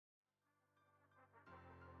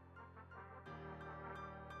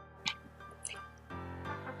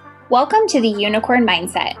Welcome to the Unicorn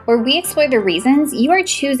Mindset, where we explore the reasons you are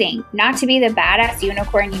choosing not to be the badass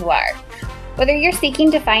unicorn you are. Whether you're seeking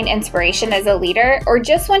to find inspiration as a leader or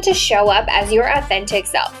just want to show up as your authentic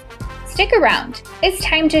self, stick around. It's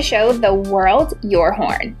time to show the world your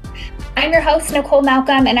horn. I'm your host, Nicole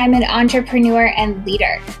Malcolm, and I'm an entrepreneur and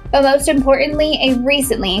leader, but most importantly, a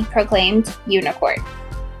recently proclaimed unicorn.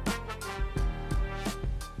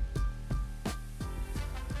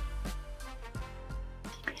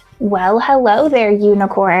 Well, hello there,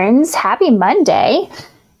 unicorns. Happy Monday.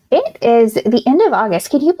 It is the end of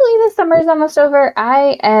August. Can you believe the summer is almost over?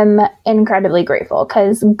 I am incredibly grateful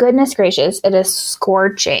because goodness gracious, it is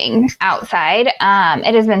scorching outside.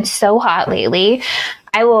 It has been so hot lately.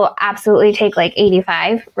 I will absolutely take like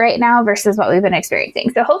 85 right now versus what we've been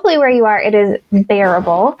experiencing. So hopefully where you are, it is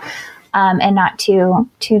bearable and not too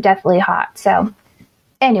deathly hot. So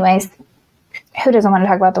anyways, who doesn't want to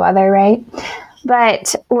talk about the weather, right?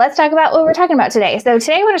 But let's talk about what we're talking about today. So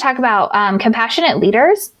today I want to talk about compassionate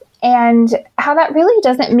leaders and how that really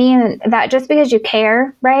doesn't mean that just because you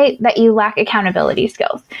care, right, that you lack accountability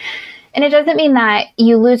skills. And it doesn't mean that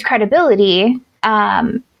you lose credibility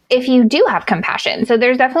if you do have compassion. So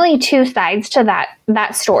there's definitely two sides to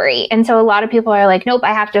that story. And so a lot of people are like, nope,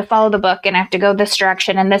 I have to follow the book and I have to go this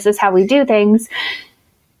direction and this is how we do things.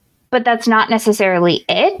 But that's not necessarily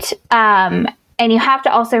it. And you have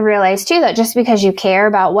to also realize, too, that just because you care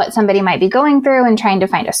about what somebody might be going through and trying to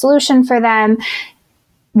find a solution for them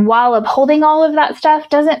while upholding all of that stuff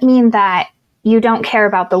doesn't mean that you don't care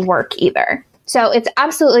about the work either. So it's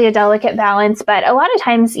absolutely a delicate balance. But a lot of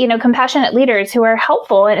times, compassionate leaders who are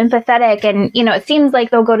helpful and empathetic and, it seems like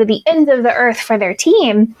they'll go to the ends of the earth for their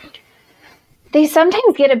team, they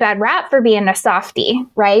sometimes get a bad rap for being a softie,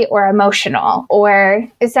 right? Or emotional, or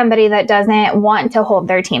somebody that doesn't want to hold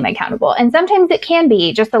their team accountable. And sometimes it can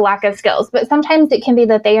be just a lack of skills, but sometimes it can be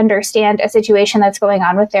that they understand a situation that's going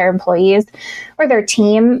on with their employees or their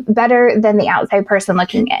team better than the outside person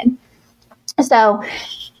looking in. So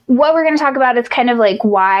what we're going to talk about is kind of like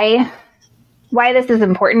why this is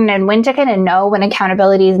important and when to kind of know when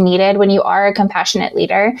accountability is needed when you are a compassionate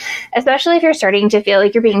leader, especially if you're starting to feel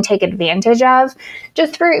like you're being taken advantage of,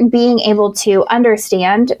 just for being able to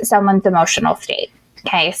understand someone's emotional state.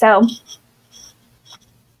 Okay, so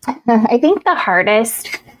I think the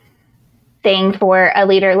hardest thing for a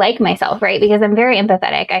leader like myself, right? Because I'm very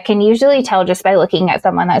empathetic. I can usually tell just by looking at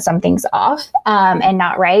someone that something's off and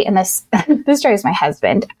not right. And this drives my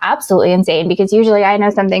husband absolutely insane because usually I know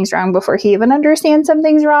something's wrong before he even understands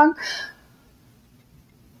something's wrong.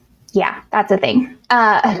 Yeah, that's a thing.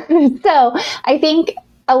 So I think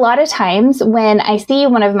a lot of times when I see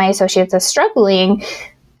one of my associates is struggling,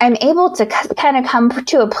 I'm able to kind of come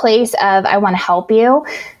to a place of, I want to help you,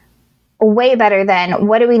 way better than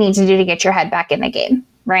what do we need to do to get your head back in the game,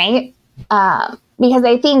 right? Because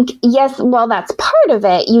I think, yes, well, that's part of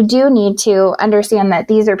it. You do need to understand that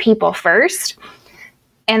these are people first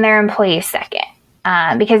and their employees second.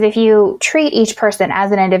 Because if you treat each person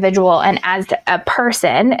as an individual and as a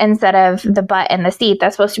person instead of the butt in the seat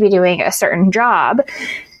that's supposed to be doing a certain job,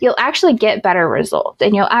 you'll actually get better results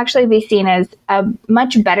and you'll actually be seen as a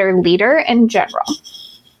much better leader in general.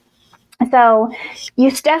 So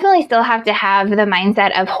you definitely still have to have the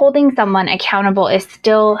mindset of holding someone accountable is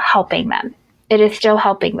still helping them. It is still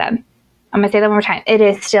helping them. I'm going to say that one more time. It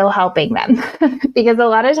is still helping them because a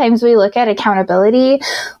lot of times we look at accountability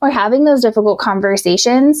or having those difficult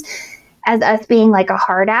conversations as us being like a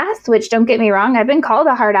hard ass, which don't get me wrong. I've been called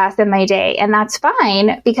a hard ass in my day and that's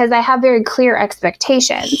fine because I have very clear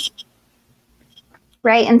expectations,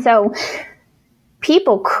 right? And so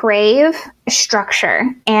people crave structure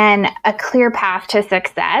and a clear path to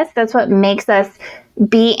success. That's what makes us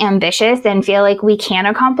be ambitious and feel like we can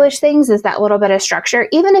accomplish things is that little bit of structure.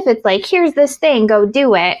 Even if it's like, here's this thing, go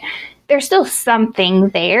do it. There's still something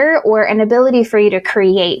there or an ability for you to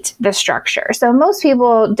create the structure. So most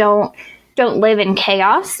people don't live in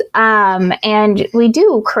chaos. And we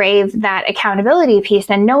do crave that accountability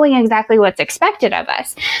piece and knowing exactly what's expected of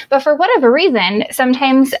us. But for whatever reason,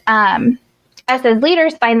 sometimes, us as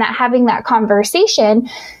leaders find that having that conversation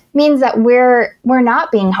means that we're not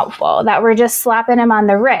being helpful, that we're just slapping them on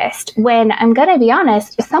the wrist. When I'm going to be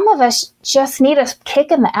honest, some of us just need a kick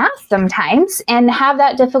in the ass sometimes and have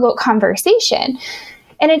that difficult conversation.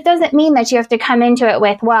 And it doesn't mean that you have to come into it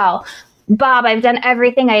with, well, Bob, I've done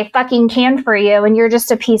everything I fucking can for you and you're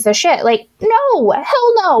just a piece of shit. Like, no,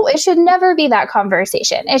 hell no. It should never be that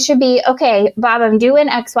conversation. It should be, okay, Bob, I'm doing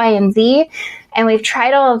X, Y, and Z. And we've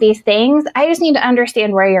tried all of these things. I just need to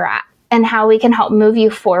understand where you're at and how we can help move you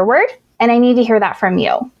forward. And I need to hear that from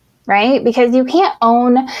you, right? Because you can't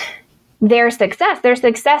own their success. Their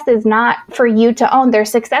success is not for you to own. Their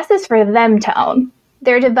success is for them to own.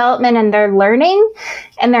 Their development and their learning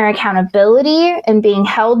and their accountability and being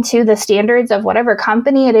held to the standards of whatever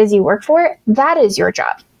company it is you work for, that is your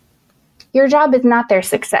job. Your job is not their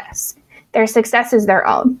success. Their success is their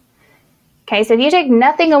own. Okay, so if you take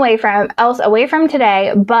nothing away from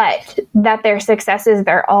today, but that their success is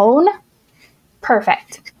their own,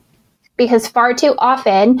 perfect. Because far too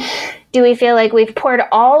often do we feel like we've poured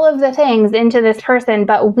all of the things into this person,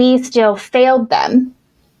 but we still failed them.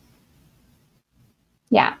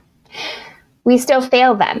 Yeah. We still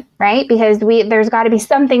fail them, right? Because there's got to be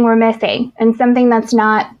something we're missing and something that's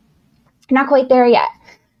not quite there yet.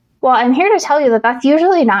 Well, I'm here to tell you that that's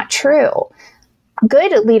usually not true.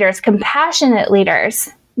 Good leaders, compassionate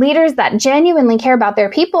leaders that genuinely care about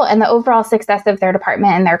their people and the overall success of their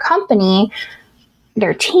department and their company,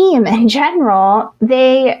 their team in general,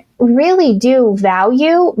 they really do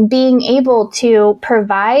value being able to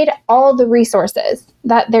provide all the resources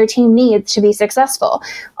that their team needs to be successful,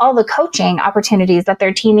 all the coaching opportunities that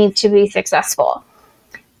their team needs to be successful.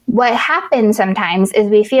 What happens sometimes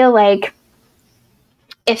is we feel like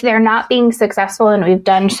if they're not being successful and we've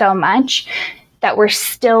done so much, that we're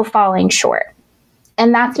still falling short.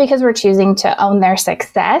 And that's because we're choosing to own their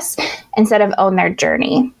success instead of own their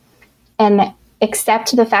journey. And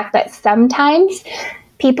accept the fact that sometimes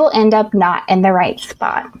people end up not in the right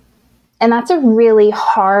spot. And that's a really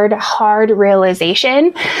hard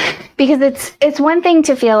realization, because it's one thing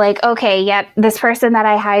to feel like, okay, yep, this person that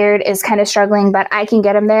I hired is kind of struggling, but I can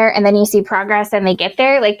get them there. And then you see progress and they get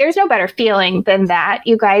there. Like, there's no better feeling than that,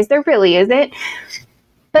 you guys. There really isn't.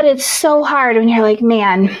 But it's so hard when you're like,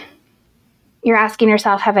 man, you're asking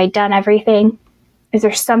yourself, have I done everything? Is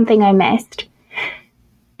there something I missed?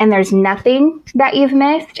 And there's nothing that you've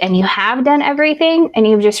missed, and you have done everything, and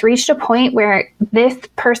you've just reached a point where this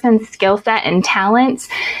person's skill set and talents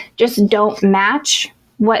just don't match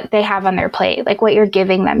what they have on their plate, like what you're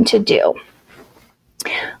giving them to do,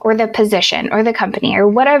 or the position, or the company, or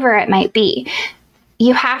whatever it might be.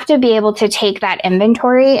 You have to be able to take that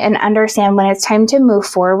inventory and understand when it's time to move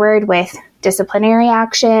forward with disciplinary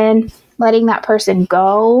action, letting that person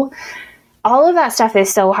go. All of that stuff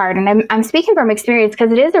is so hard. And I'm speaking from experience,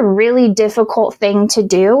 because it is a really difficult thing to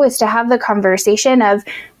do, is to have the conversation of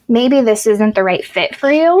maybe this isn't the right fit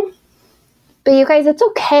for you. But you guys, it's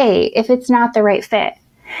okay if it's not the right fit.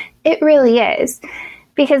 It really is.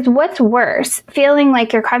 Because what's worse, feeling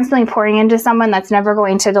like you're constantly pouring into someone that's never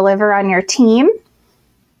going to deliver on your team,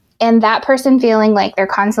 and that person feeling like they're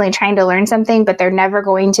constantly trying to learn something, but they're never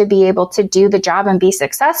going to be able to do the job and be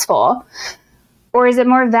successful? Or is it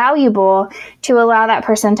more valuable to allow that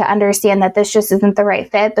person to understand that this just isn't the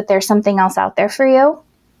right fit, but there's something else out there for you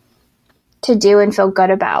to do and feel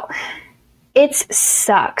good about? It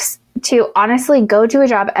sucks to honestly go to a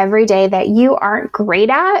job every day that you aren't great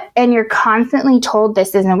at, and you're constantly told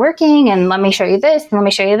this isn't working, and let me show you this, and let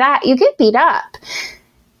me show you that. You get beat up.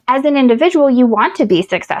 As an individual, you want to be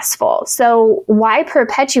successful. So why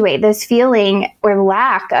perpetuate this feeling or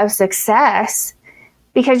lack of success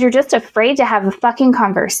because you're just afraid to have a fucking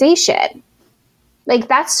conversation? Like,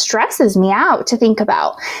 that stresses me out to think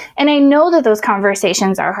about. And I know that those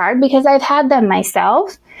conversations are hard because I've had them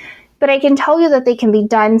myself, but I can tell you that they can be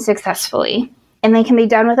done successfully, and they can be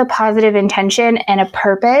done with a positive intention and a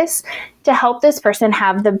purpose to help this person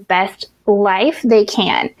have the best life they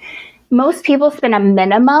can. Most people spend a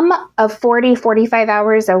minimum of 40, 45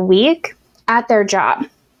 hours a week at their job.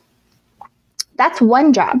 That's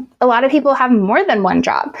one job. A lot of people have more than one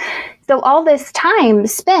job. So all this time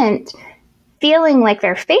spent feeling like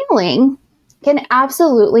they're failing can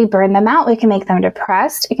absolutely burn them out. It can make them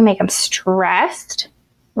depressed. It can make them stressed,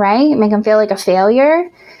 right? Make them feel like a failure.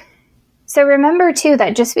 So remember too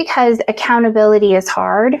that just because accountability is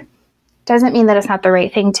hard doesn't mean that it's not the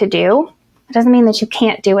right thing to do. It doesn't mean that you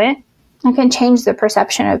can't do it. It can change the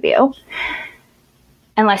perception of you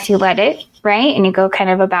unless you let it, right? And you go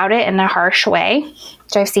kind of about it in a harsh way,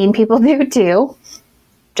 which I've seen people do too.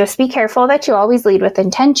 Just be careful that you always lead with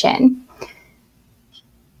intention.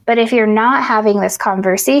 But if you're not having this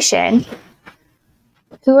conversation,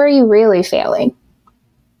 who are you really failing?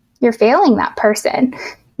 You're failing that person.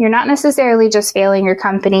 You're not necessarily just failing your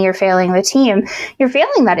company, you're failing the team. You're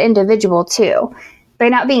failing that individual too, by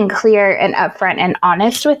not being clear and upfront and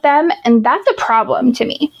honest with them. And that's a problem to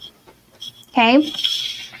me. Okay?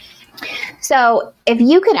 So if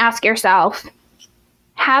you can ask yourself,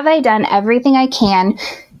 have I done everything I can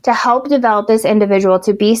to help develop this individual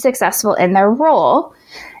to be successful in their role?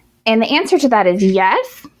 And the answer to that is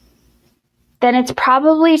yes. Then it's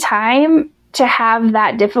probably time to have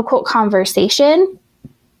that difficult conversation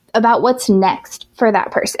about what's next for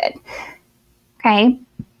that person. Okay.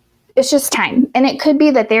 It's just time. And it could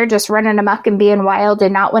be that they're just running amok and being wild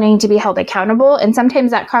and not wanting to be held accountable. And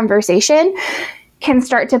sometimes that conversation can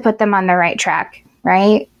start to put them on the right track,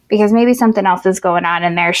 right? Because maybe something else is going on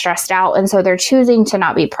and they're stressed out. And so they're choosing to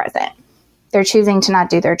not be present. They're choosing to not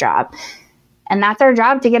do their job. And that's our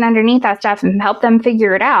job, to get underneath that stuff and help them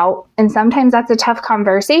figure it out. And sometimes that's a tough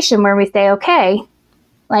conversation where we say, okay,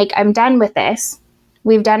 like, I'm done with this.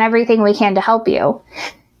 We've done everything we can to help you.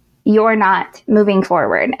 You're not moving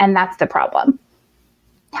forward. And that's the problem.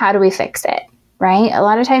 How do we fix it? Right? A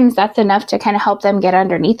lot of times that's enough to kind of help them get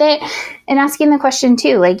underneath it. And asking the question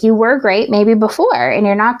too, like, you were great maybe before and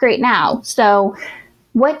you're not great now. So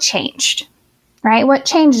what changed? Right? What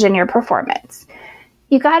changed in your performance?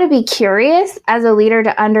 You got to be curious as a leader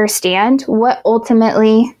to understand what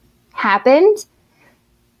ultimately happened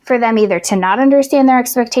for them either to not understand their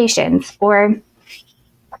expectations or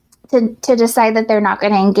to decide that they're not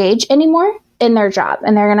going to engage anymore in their job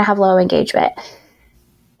and they're going to have low engagement.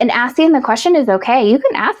 And asking the question is okay. You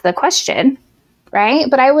can ask the question, right?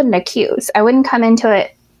 But I wouldn't accuse. I wouldn't come into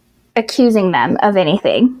it accusing them of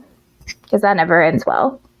anything, because that never ends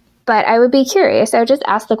well. But I would be curious. I would just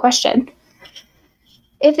ask the question.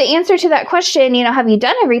 If the answer to that question, have you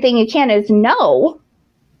done everything you can, is no,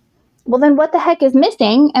 well, then what the heck is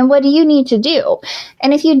missing and what do you need to do?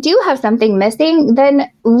 And if you do have something missing,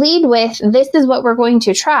 then lead with, this is what we're going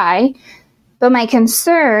to try. But my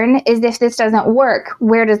concern is, if this doesn't work,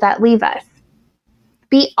 where does that leave us?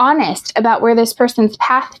 Be honest about where this person's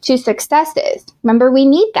path to success is. Remember, we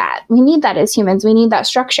need that. We need that as humans. We need that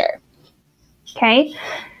structure. Okay?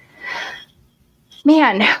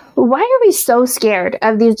 Man, why are we so scared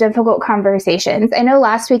of these difficult conversations? I know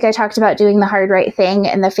last week I talked about doing the hard right thing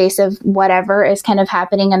in the face of whatever is kind of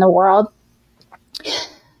happening in the world.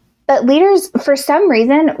 But leaders, for some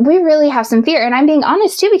reason, we really have some fear. And I'm being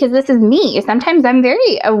honest too, because this is me. Sometimes I'm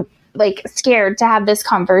very scared to have this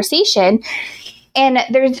conversation. And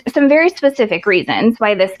there's some very specific reasons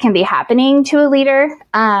why this can be happening to a leader.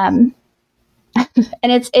 And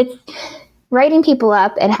it's writing people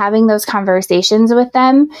up and having those conversations with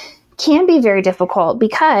them can be very difficult,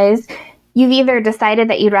 because you've either decided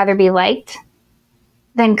that you'd rather be liked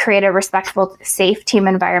than create a respectful, safe team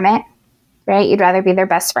environment, right? You'd rather be their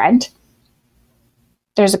best friend.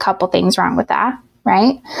 There's a couple things wrong with that,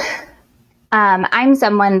 right? I'm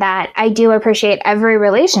someone that I do appreciate every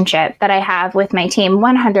relationship that I have with my team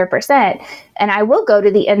 100%. And I will go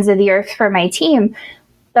to the ends of the earth for my team.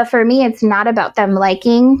 But for me, it's not about them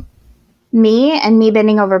liking me and me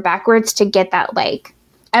bending over backwards to get that like.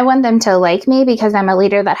 I want them to like me because I'm a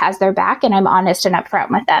leader that has their back and I'm honest and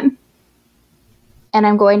upfront with them. And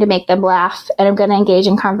I'm going to make them laugh and I'm going to engage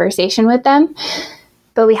in conversation with them.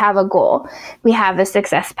 But we have a goal. We have a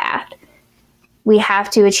success path. We have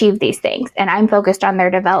to achieve these things. And I'm focused on their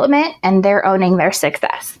development and they're owning their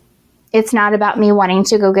success. It's not about me wanting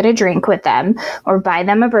to go get a drink with them or buy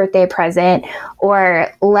them a birthday present or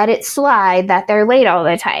let it slide that they're late all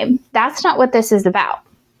the time. That's not what this is about.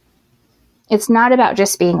 It's not about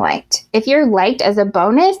just being liked. If you're liked as a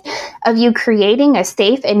bonus of you creating a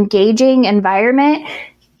safe, engaging environment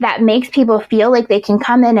that makes people feel like they can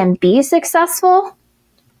come in and be successful,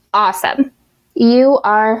 awesome. You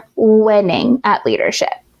are winning at leadership.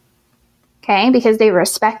 Okay? Because they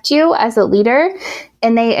respect you as a leader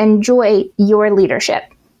and they enjoy your leadership,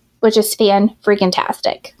 which is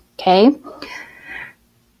fan-freaking-tastic. Okay?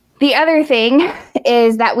 The other thing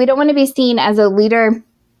is that we don't want to be seen as a leader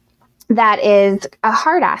that is a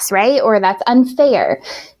hard ass, right? Or that's unfair,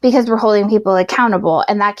 because we're holding people accountable.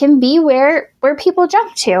 And that can be where people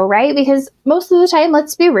jump to, right? Because most of the time,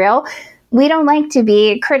 let's be real, we don't like to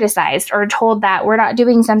be criticized or told that we're not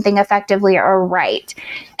doing something effectively or right.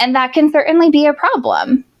 And that can certainly be a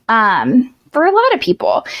problem for a lot of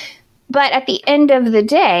people. But at the end of the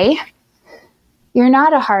day, you're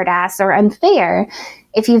not a hard ass or unfair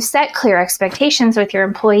if you've set clear expectations with your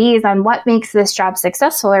employees on what makes this job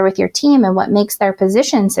successful, or with your team and what makes their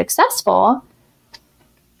position successful.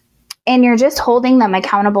 And you're just holding them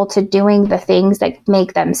accountable to doing the things that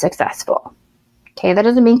make them successful. Okay, that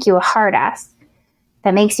doesn't make you a hard ass.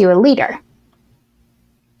 That makes you a leader.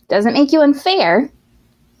 Doesn't make you unfair.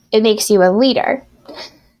 It makes you a leader.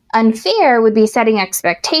 Unfair would be setting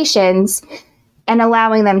expectations and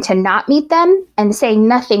allowing them to not meet them and saying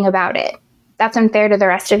nothing about it. That's unfair to the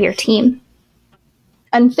rest of your team.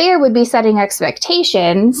 Unfair would be setting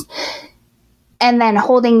expectations and then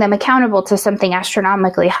holding them accountable to something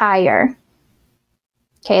astronomically higher.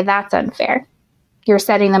 Okay, that's unfair. You're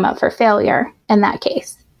setting them up for failure in that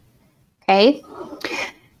case. Okay?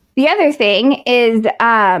 The other thing is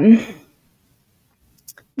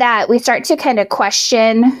that we start to kind of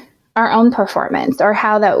question our own performance or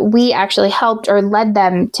how that we actually helped or led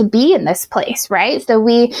them to be in this place, right? So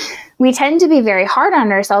we tend to be very hard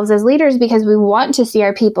on ourselves as leaders because we want to see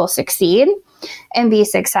our people succeed and be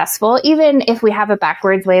successful, even if we have a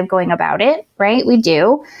backwards way of going about it, right? We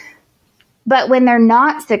do. But when they're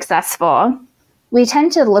not successful, we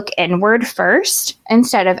tend to look inward first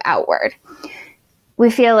instead of outward. We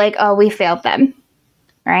feel like, oh, we failed them,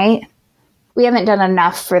 right? We haven't done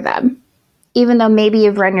enough for them, even though maybe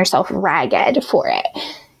you've run yourself ragged for it.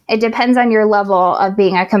 It depends on your level of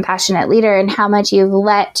being a compassionate leader and how much you've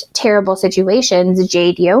let terrible situations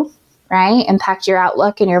jade you, right? Impact your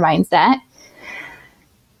outlook and your mindset.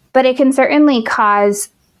 But it can certainly cause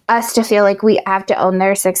us to feel like we have to own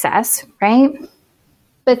their success, right?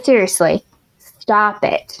 But seriously, stop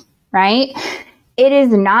it, right? It is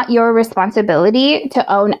not your responsibility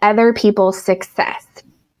to own other people's success.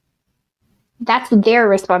 That's their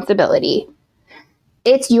responsibility.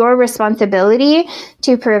 It's your responsibility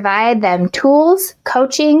to provide them tools,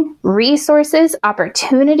 coaching, resources,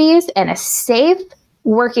 opportunities, and a safe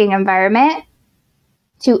working environment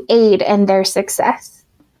to aid in their success.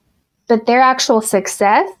 But their actual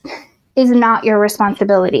success is not your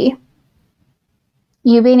responsibility.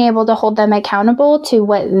 You being able to hold them accountable to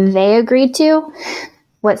what they agreed to,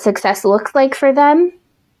 what success looks like for them,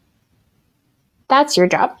 that's your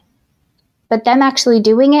job. But them actually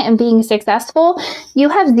doing it and being successful, you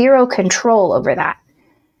have zero control over that.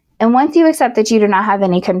 And once you accept that you do not have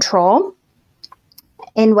any control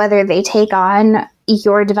in whether they take on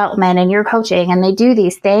your development and your coaching and they do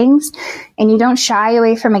these things, and you don't shy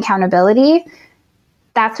away from accountability,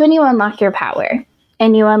 that's when you unlock your power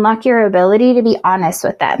and you unlock your ability to be honest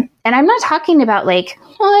with them. And I'm not talking about like,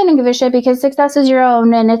 oh, I don't give a shit because success is your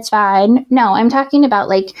own and it's fine. No, I'm talking about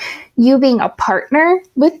like you being a partner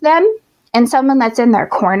with them and someone that's in their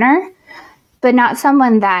corner, but not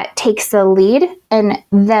someone that takes the lead and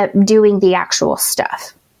doing the actual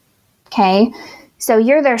stuff. Okay? So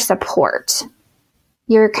you're their support.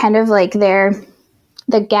 You're kind of like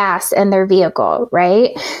the gas in their vehicle,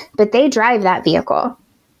 right? But they drive that vehicle.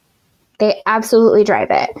 They absolutely drive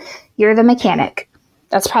it. You're the mechanic.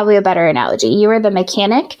 That's probably a better analogy. You are the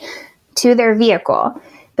mechanic to their vehicle,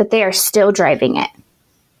 but they are still driving it.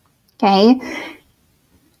 Okay?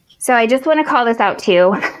 So I just want to call this out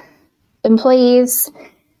to employees,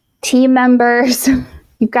 team members.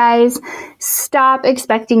 You guys, stop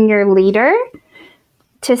expecting your leader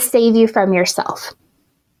to save you from yourself.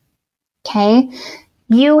 Okay?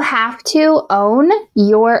 You have to own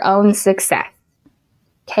your own success.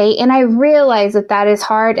 Okay? And I realize that that is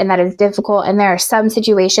hard and that is difficult. And there are some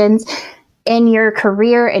situations in your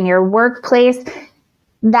career, in your workplace,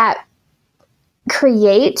 that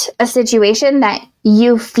create a situation that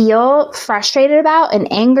you feel frustrated about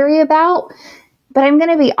and angry about. But I'm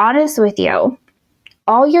going to be honest with you.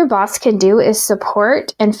 All your boss can do is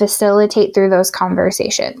support and facilitate through those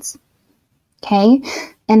conversations. Okay?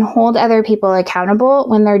 And hold other people accountable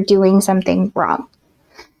when they're doing something wrong.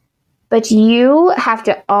 But you have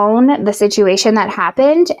to own the situation that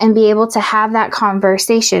happened and be able to have that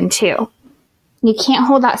conversation too. You can't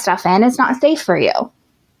hold that stuff in. It's not safe for you.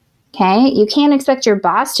 Okay? You can't expect your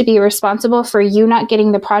boss to be responsible for you not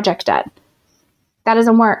getting the project done. That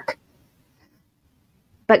doesn't work.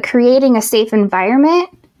 But creating a safe environment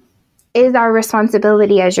is our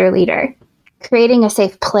responsibility as your leader. Creating a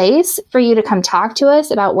safe place for you to come talk to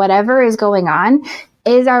us about whatever is going on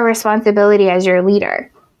is our responsibility as your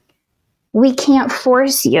leader. We can't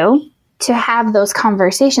force you to have those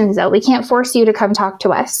conversations, though. We can't force you to come talk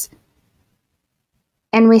to us.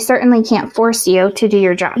 And we certainly can't force you to do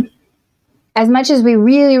your job. As much as we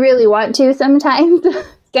really, really want to sometimes,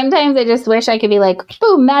 sometimes I just wish I could be like,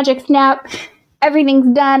 boom, magic snap.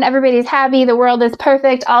 Everything's done. Everybody's happy. The world is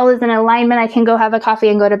perfect. All is in alignment. I can go have a coffee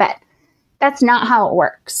and go to bed. That's not how it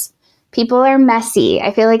works. People are messy.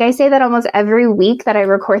 I feel like I say that almost every week that I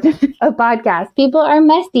record a podcast. People are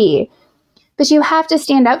messy. But you have to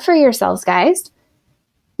stand up for yourselves, guys.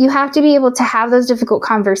 You have to be able to have those difficult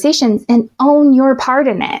conversations and own your part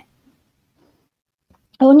in it.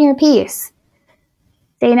 Own your piece.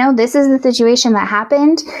 Say, this is the situation that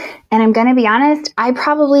happened, and I'm going to be honest, I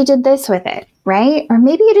probably did this with it, right? Or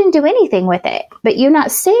maybe you didn't do anything with it, but you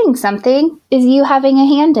not saying something is you having a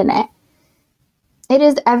hand in it. It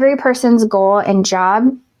is every person's goal and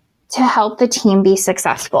job to help the team be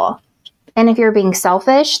successful. And if you're being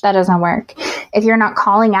selfish, that doesn't work. If you're not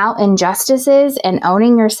calling out injustices and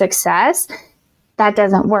owning your success, that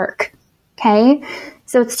doesn't work. Okay?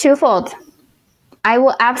 So it's twofold. I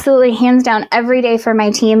will absolutely, hands down, every day for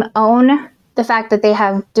my team, own the fact that they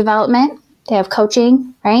have development, they have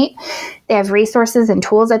coaching, right? They have resources and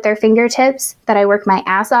tools at their fingertips, that I work my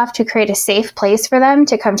ass off to create a safe place for them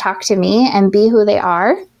to come talk to me and be who they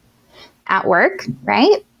are at work,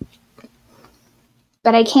 right?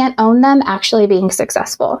 But I can't own them actually being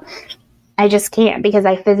successful. I just can't, because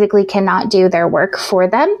I physically cannot do their work for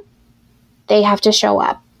them. They have to show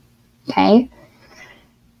up, okay?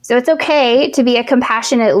 So it's okay to be a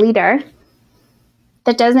compassionate leader.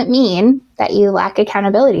 That doesn't mean that you lack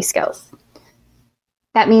accountability skills.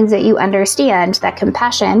 That means that you understand that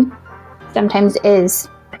compassion sometimes is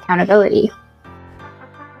accountability.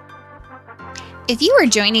 If you are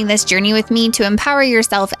joining this journey with me to empower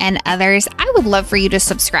yourself and others, I would love for you to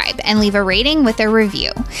subscribe and leave a rating with a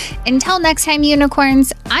review. Until next time,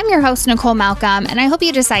 unicorns, I'm your host, Nicole Malcolm, and I hope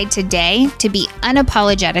you decide today to be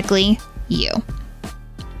unapologetically you.